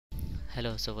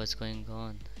Hello, so what's going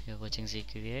on? You're watching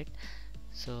Zeekreate.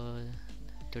 So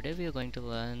today we are going to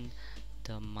learn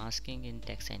the masking in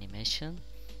text animation.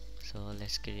 So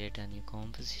let's create a new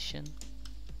composition.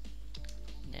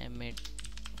 Name it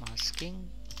masking.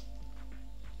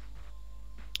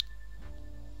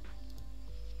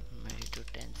 Maybe to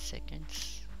 10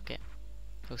 seconds. Okay,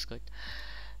 looks good.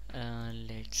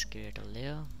 Let's create a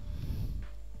layer.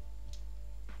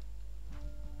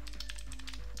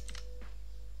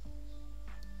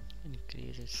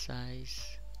 Increase its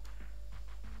size.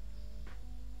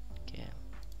 Okay.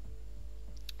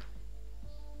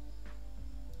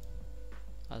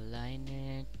 Align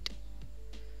it.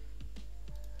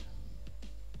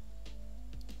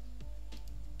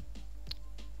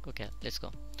 Okay, let's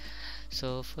go.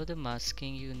 So for the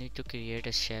masking you need to create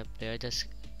a shape layer. Just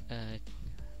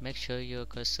make sure your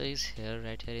cursor is here,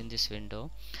 right here in this window,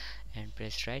 and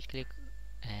press right click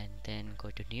and then go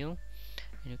to new,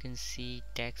 and you can see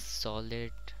text,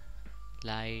 solid,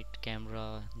 light,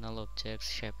 camera, null objects,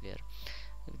 shape layer.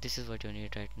 This is what you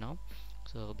need right now.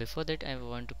 So before that I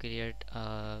want to create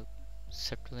a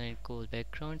subtle and cool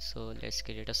background, so let's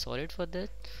create a solid for that.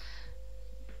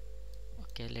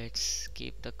 Okay, let's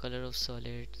keep the color of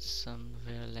solid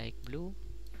somewhere like blue.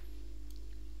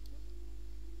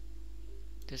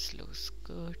 This looks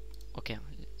good. Okay,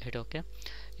 hit OK.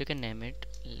 You can name it.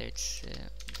 Let's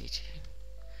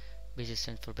BG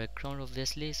stands for background,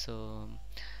 obviously. So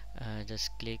just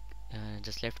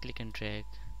left click and drag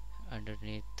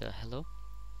underneath the hello.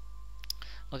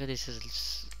 Okay, this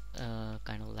is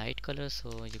kind of light color,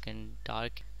 so you can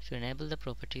dark. To enable the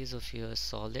properties of your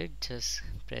solid, just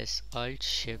press Alt,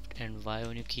 Shift, and Y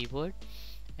on your keyboard,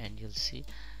 and you'll see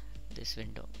this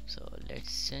window. So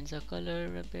let's change the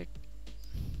color a bit.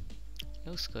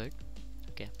 Looks good.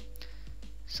 Okay,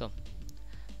 so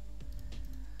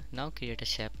now create a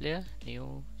shape layer,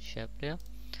 new shape layer.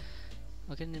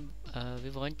 Okay, then,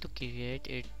 we want to create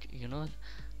it,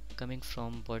 coming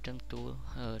from bottom to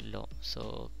low.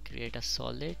 So create a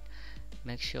solid,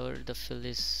 make sure the fill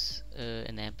is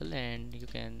enabled, and you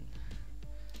can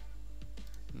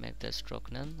make the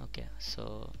stroke none. Okay,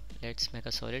 so let's make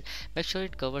a solid. Make sure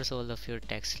it covers all of your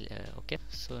text layer. Okay,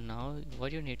 so now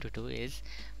what you need to do is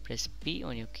press P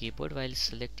on your keyboard while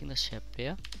selecting the shape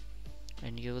layer,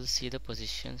 and you will see the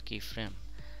position keyframe.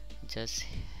 Just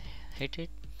hit it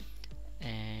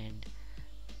and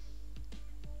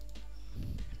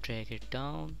drag it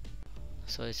down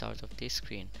so it's out of this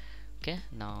screen. Okay,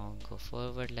 now go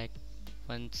forward like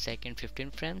 1 second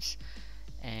 15 frames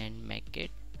and make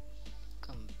it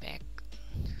come back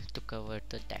to cover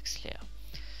the text layer.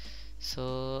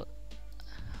 So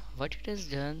what it has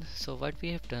done, so what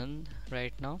we have done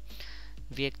right now,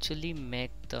 we actually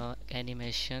make the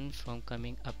animation from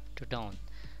coming up to down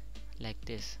like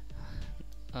this.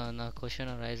 Now question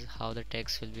arises how the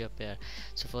text will be appear.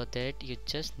 So for that you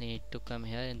just need to come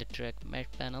here in the track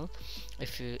matte panel.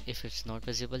 If it's not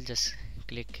visible, just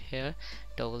click here,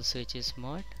 toggle switch is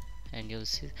mode, and you'll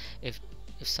see if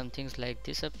something's like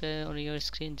this appear on your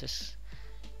screen, just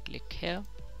click here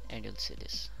and you'll see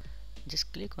this.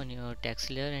 Just click on your text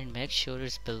layer and make sure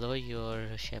it's below your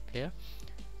shape layer,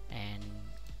 and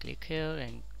click here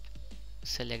and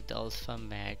select the alpha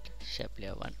matte shape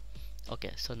layer one.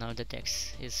 Okay, so now the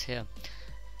text is here.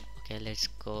 Okay, let's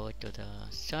go to the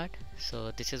start.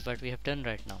 So this is what we have done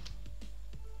right now.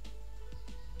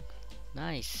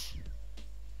 Nice.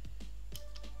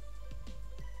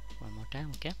 One more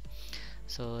time. Okay,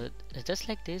 so just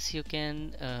like this you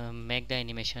can make the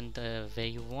animation the way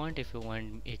you want. If you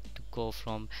want it to go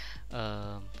from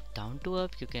down to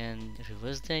up, you can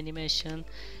reverse the animation.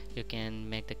 You can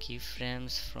make the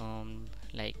keyframes from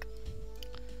like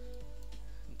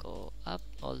go up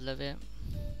all the way.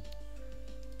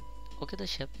 Okay, the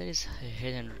shape layer is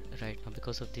hidden right now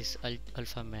because of this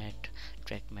alpha matte,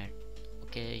 track matte.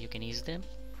 Okay, you can ease them.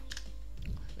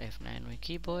 F9 on your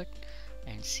keyboard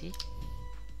and see.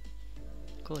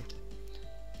 Cool.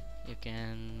 You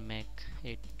can make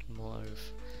it more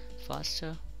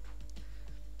faster.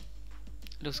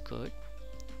 Looks good.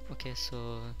 Okay,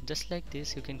 so just like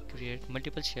this you can create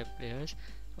multiple shape layers.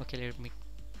 Okay, let me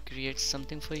create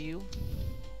something for you.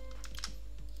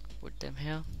 Put them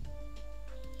here.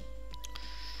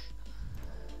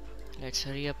 Let's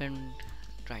hurry up and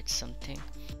write something.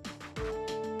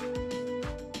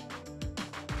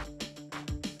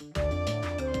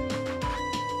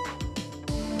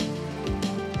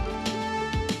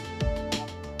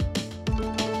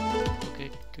 Okay,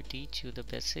 to teach you the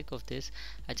basic of this,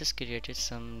 I just created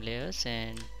some layers,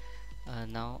 and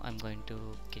now I'm going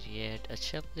to create a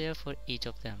shape layer for each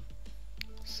of them.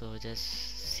 So just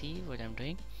see what I'm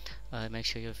doing. make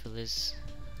sure your fill is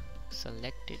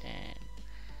selected, and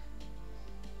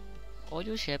all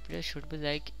your shape layer should be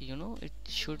like, it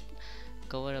should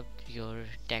cover up your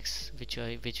text which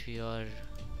we are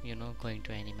going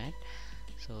to animate.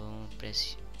 So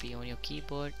press P on your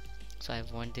keyboard. So I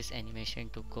want this animation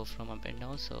to go from up and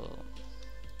down, so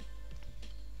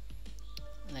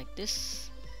like this.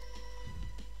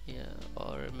 Yeah,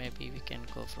 or maybe we can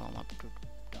go from up to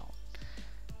down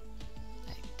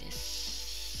like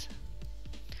this.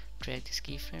 Drag this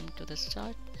keyframe to the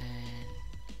start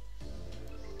and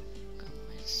come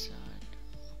and start.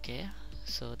 Okay,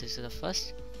 so this is the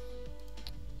first.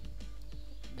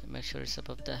 Make sure it's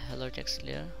above the hello text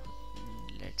layer.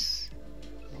 Let's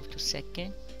move to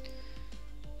second,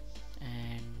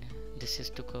 and this is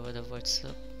to cover the words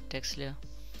text layer.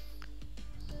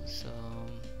 So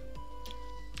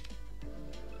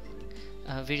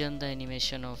we done the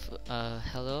animation of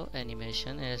hello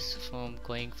animation is from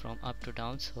going from up to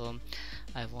down, so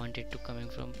I want it to coming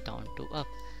from down to up,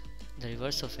 the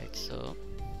reverse of it. So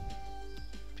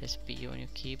press P on your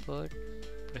keyboard,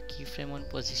 put a keyframe on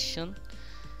position,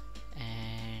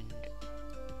 and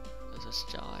also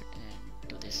start and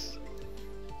do this.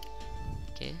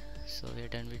 Okay, so we're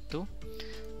done with 2.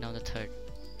 Now the third.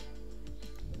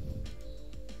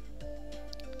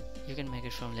 You can make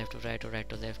it from left to right or right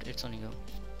to left, it's on you.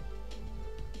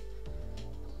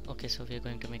 Okay, so we're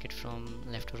going to make it from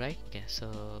left to right. Okay,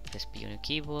 so press P on your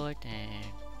keyboard and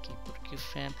keyboard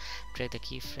keyframe, drag the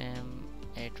keyframe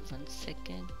at 1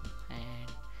 second,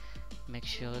 and make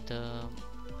sure the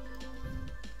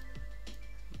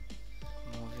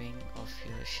moving of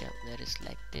your shape layer is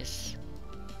like this.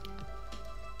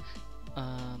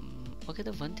 Okay,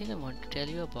 the one thing I want to tell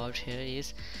you about here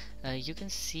is you can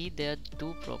see there are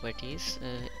 2 properties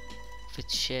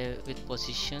with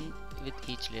position with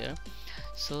each layer.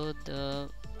 So the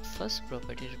first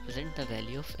property represents the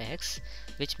value of x,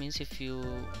 which means if you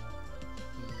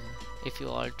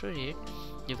alter it,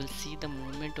 you will see the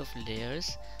movement of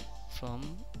layers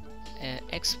from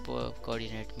x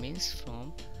coordinate,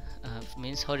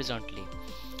 means horizontally.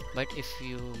 But if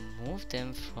you move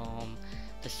them from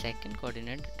the second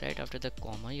coordinate right after the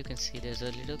comma, you can see there's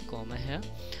a little comma here.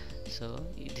 So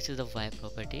this is the y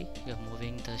property. You're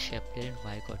moving the shape layer in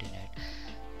y coordinate,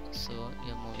 so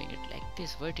you're moving it like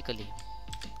this vertically.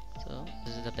 So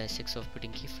this is the basics of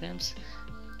putting keyframes.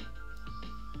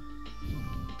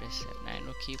 Press F9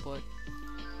 on keyboard,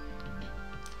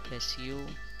 press U,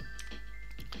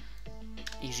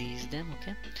 easy is them.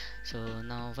 Okay, so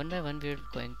now one by one we're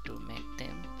going to make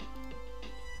them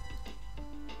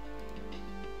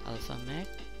alpha matte,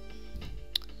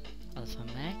 alpha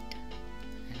matte,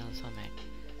 and alpha matte.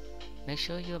 Make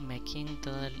sure you're making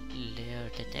the layer,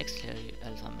 the text layer,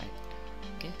 alpha matte.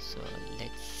 Okay, so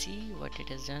let's see what it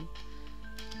has done.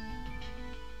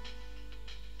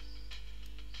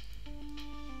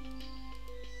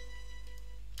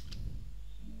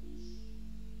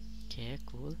 Okay,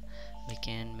 cool. We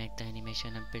can make the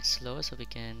animation a bit slower so we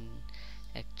can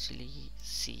actually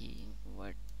see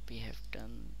what we have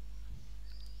done.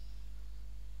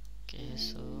 Okay,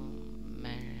 so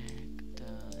make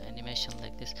the animation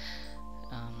like this.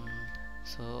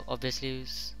 So obviously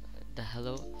the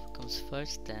hello comes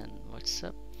first, then what's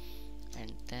up,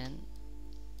 and then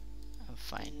I'm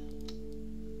fine.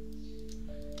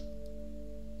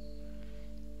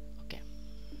 Okay,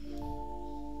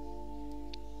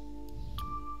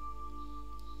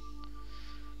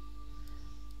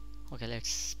 okay,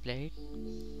 let's play it.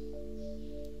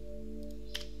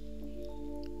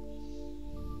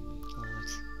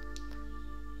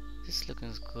 This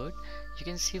looking good. You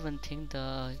can see one thing,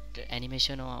 the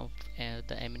animation of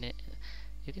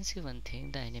you can see one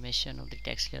thing, the animation of the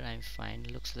text layer I'm fine.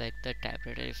 Looks like the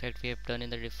typewriter effect we have done in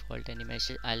the default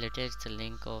animation. I'll attach the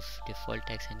link of default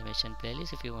text animation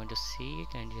playlist if you want to see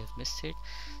it and you have missed it.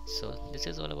 So this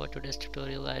is all about today's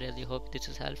tutorial. I really hope this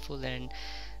is helpful and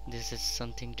this is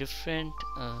something different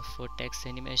for text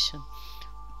animation.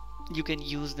 You can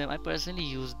use them. I personally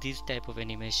use this type of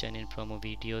animation in promo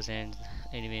videos and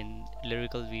even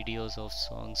lyrical videos of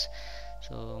songs.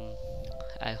 So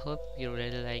I hope you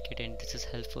really like it and this is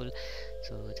helpful.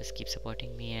 So just keep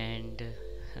supporting me, and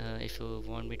if you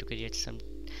want me to create some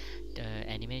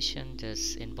animation,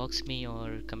 just inbox me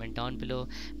or comment down below.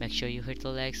 Make sure you hit the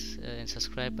likes and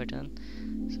subscribe button.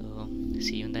 So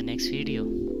see you in the next video.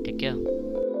 Take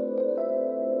care.